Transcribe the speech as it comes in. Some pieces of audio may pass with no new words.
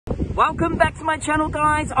Welcome back to my channel,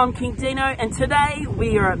 guys. I'm King Dino, and today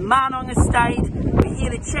we are at Marnong Estate. We're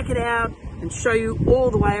here to check it out and show you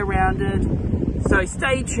all the way around it. So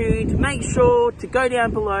stay tuned. Make sure to go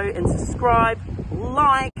down below and subscribe,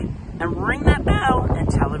 like, and ring that bell and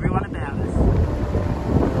tell everyone about us.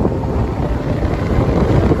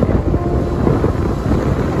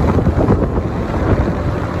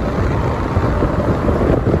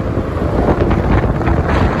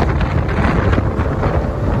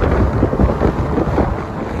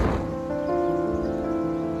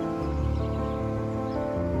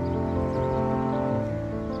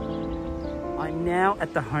 I'm now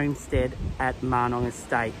at the homestead at Marnong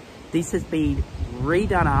Estate. This has been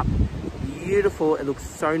redone up, beautiful. It looks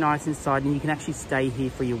so nice inside, and you can actually stay here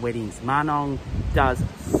for your weddings. Marnong does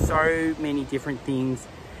so many different things,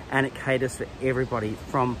 and it caters for everybody,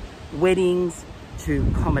 from weddings to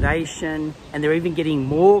accommodation, and they're even getting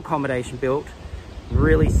more accommodation built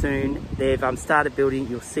really soon. They've started building,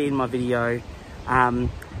 you'll see in my video,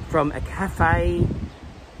 from a cafe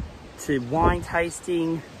to wine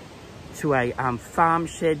tasting to a farm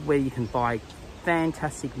shed where you can buy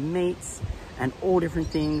fantastic meats and all different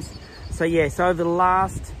things. So yeah, so over the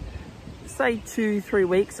last, say 2-3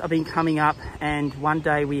 weeks, I've been coming up, and one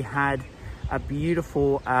day we had a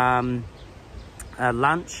beautiful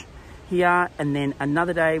lunch here, and then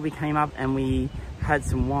another day we came up and we had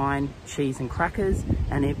some wine, cheese and crackers,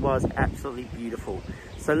 and it was absolutely beautiful.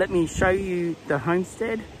 So let me show you the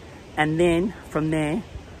homestead, and then from there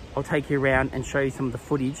I'll take you around and show you some of the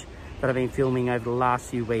footage that I've been filming over the last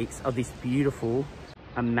few weeks of this beautiful,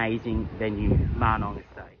 amazing venue, Marnong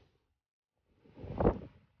Estate.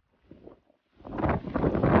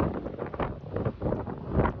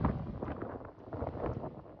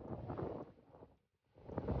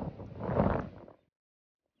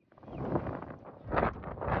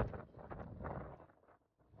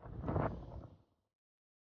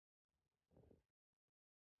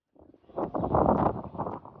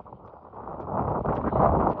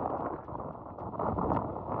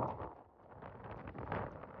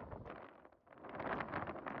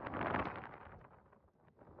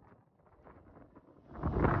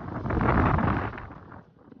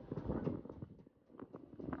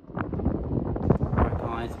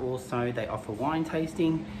 Also, they offer wine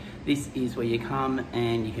tasting. This is where you come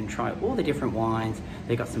and you can try all the different wines.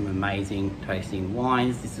 They've got some amazing tasting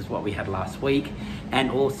wines. This is what we had last week.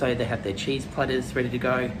 And also they have their cheese platters ready to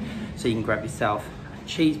go. So you can grab yourself a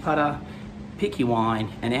cheese platter, pick your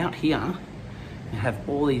wine, and out here you have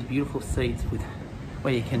all these beautiful seats with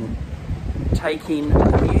where you can take in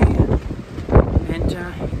a view and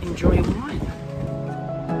enjoy your wine.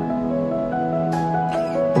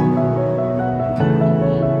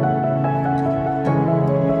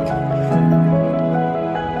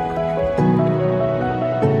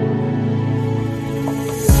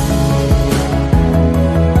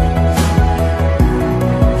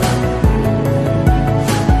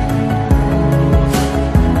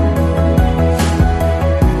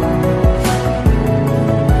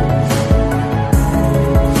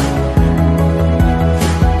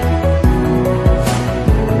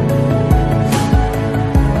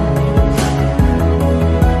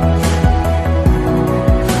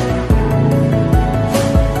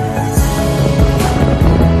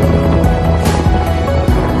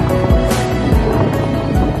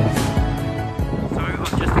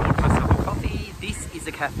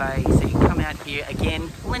 Cafe, so you can come out here again,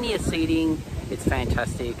 plenty of seating, it's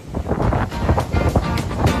fantastic.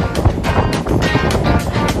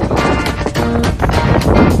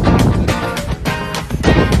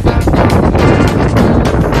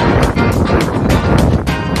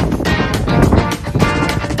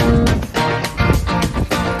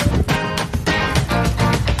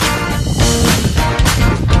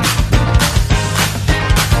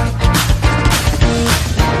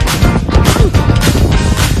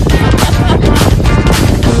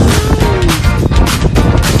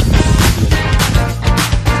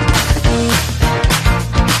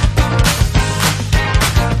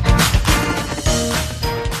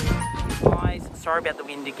 Sorry about the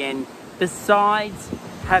wind again. Besides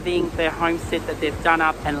having their homestead that they've done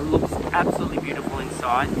up and it looks absolutely beautiful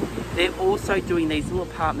inside, they're also doing these little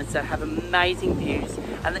apartments that have amazing views,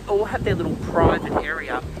 and they all have their little private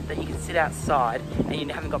area that you can sit outside and you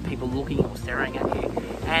haven't got people looking or staring at you.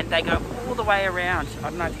 And they go all the way around. I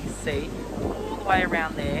don't know if you can see, all the way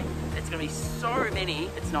around there. It's going to be so many,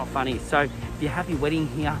 it's not funny. So if you have your wedding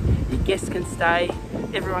here, your guests can stay,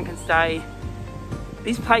 everyone can stay.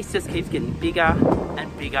 This place just keeps getting bigger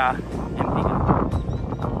and bigger and bigger.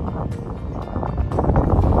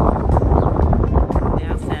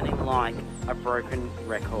 Now sounding like a broken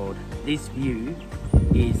record. This view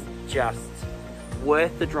is just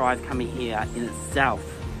worth the drive coming here in itself.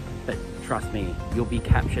 But trust me, you'll be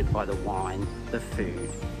captured by the wine, the food,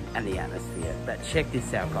 and the atmosphere. But check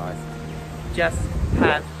this out, guys. Just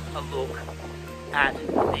have a look at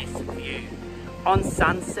this view. On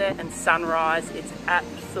sunset and sunrise, it's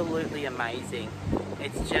absolutely amazing.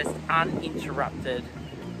 It's just uninterrupted,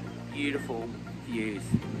 beautiful views.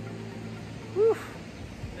 Whew.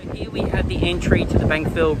 So here we have the entry to the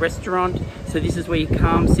Bankville restaurant. So this is where you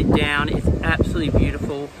come, sit down. It's absolutely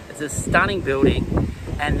beautiful. It's a stunning building.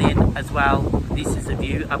 And then as well, this is a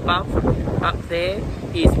view above. Up there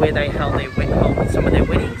is where they held some of their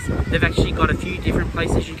weddings. They've actually got a few different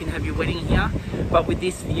places you can have your wedding here. But with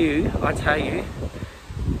this view, I tell you,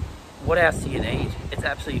 what else do you need? It's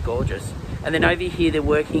absolutely gorgeous. And then over here, they're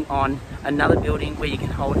working on another building where you can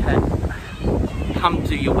come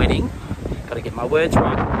to your wedding. Got to get my words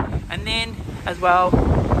right. And then as well,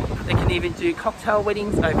 they can even do cocktail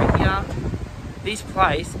weddings over here. This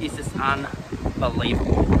place is just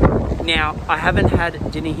unbelievable. Now, I haven't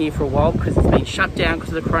had dinner here for a while because it's been shut down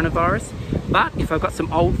because of the coronavirus. But if I've got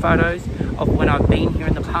some old photos of when I've been here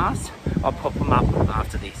in the past, I'll pop them up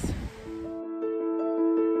after this.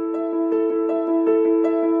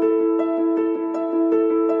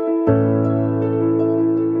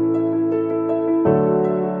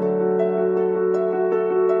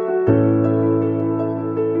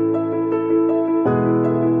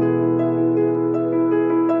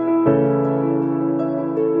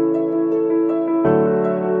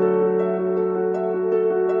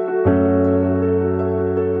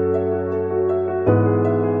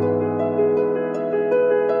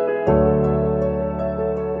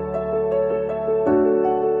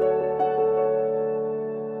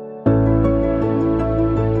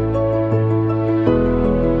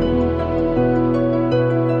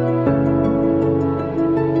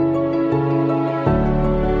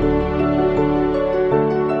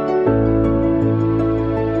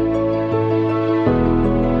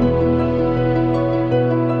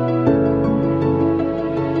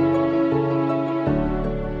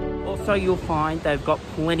 Also, you'll find they've got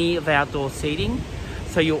plenty of outdoor seating,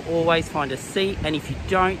 so you'll always find a seat, and if you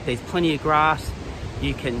don't, there's plenty of grass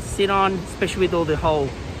you can sit on, especially with all the whole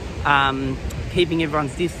keeping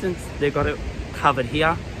everyone's distance. They've got it covered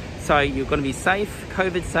here, so you're going to be safe,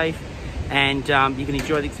 COVID safe, and you can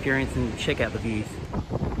enjoy the experience and check out the views.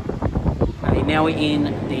 Okay, now we're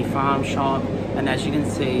in the farm shop, and as you can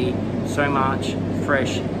see, so much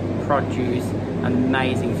fresh produce,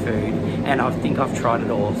 amazing food, and I think I've tried it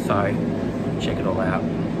all, so check it all out.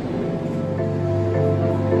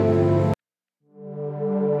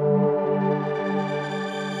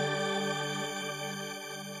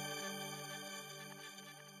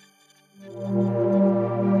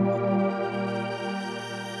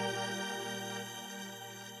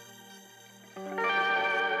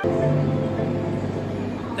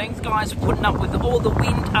 Thanks guys for putting up with all the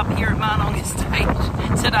wind up here at Marnong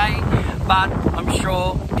Estate today, but I'm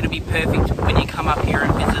sure it'll be perfect when you come up here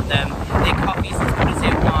and visit them. Their coffee's as good as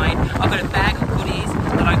their wine. I've got a bag of goodies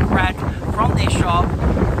that I grabbed from their shop.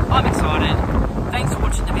 I'm excited. Thanks for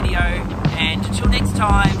watching the video, and until next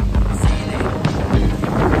time,